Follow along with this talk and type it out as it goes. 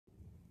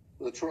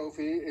The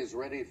trophy is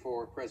ready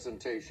for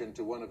presentation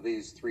to one of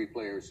these three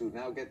players who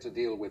now get to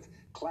deal with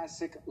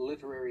classic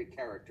literary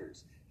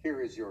characters.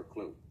 Here is your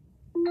clue.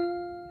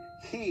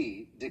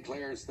 He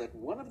declares that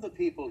one of the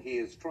people he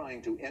is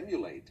trying to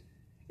emulate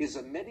is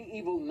a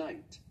medieval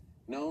knight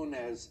known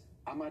as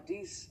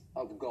Amadis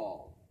of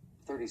Gaul.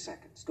 30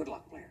 seconds. Good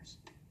luck, players.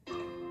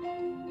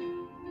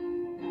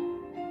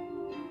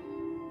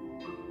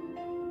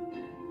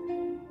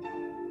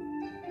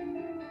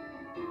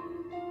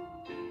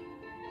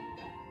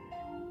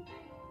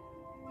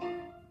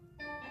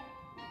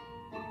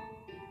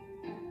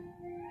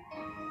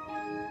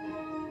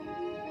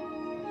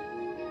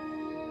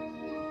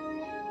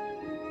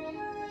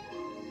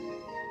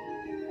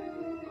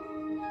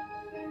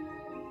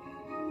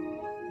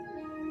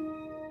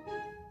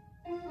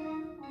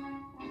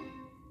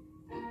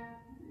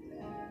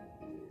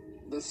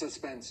 The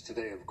suspense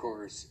today, of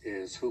course,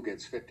 is who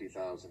gets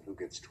 50,000, who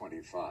gets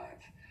 25.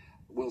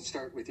 We'll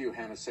start with you,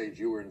 Hannah Sage.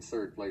 You were in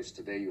third place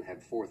today. You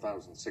had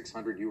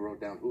 4,600. You wrote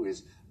down who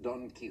is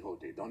Don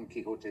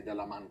Quixote de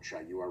la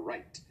Mancha. You are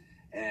right.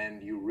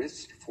 And you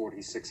risked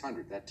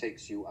 4,600. That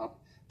takes you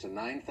up to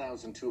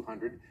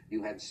 9,200.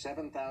 You had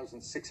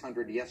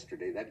 7,600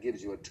 yesterday. That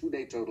gives you a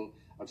two-day total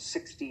of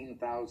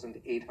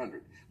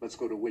 16,800. Let's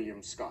go to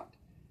William Scott.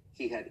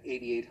 He had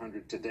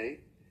 8,800 today,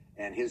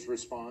 and his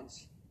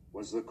response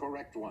was the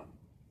correct one.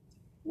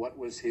 What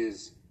was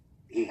his?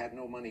 He had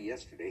no money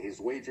yesterday. His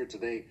wager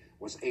today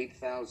was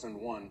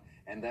 8,001,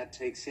 and that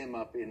takes him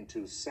up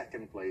into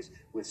second place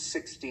with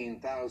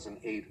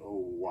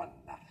 16,801.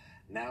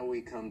 Now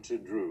we come to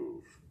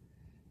Dhruv.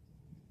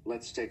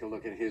 Let's take a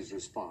look at his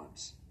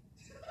response.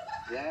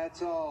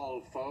 That's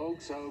all,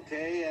 folks.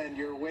 Okay, and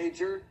your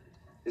wager?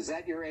 Is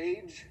that your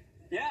age?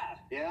 Yeah.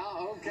 Yeah,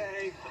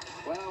 okay.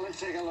 Well, let's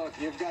take a look.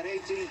 You've got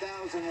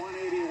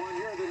 18,181.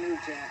 You're the new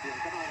champion.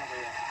 Come on over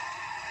here.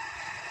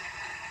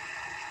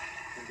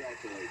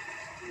 Congratulations.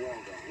 Well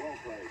done. Well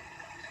played.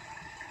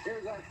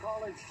 Here's our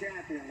college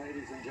champion,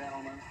 ladies and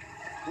gentlemen.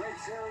 Great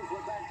series.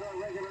 We're back to our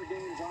regular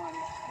games on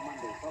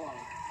Monday. So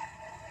long.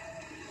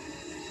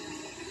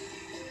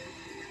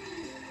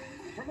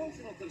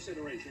 Promotional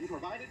consideration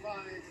provided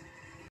by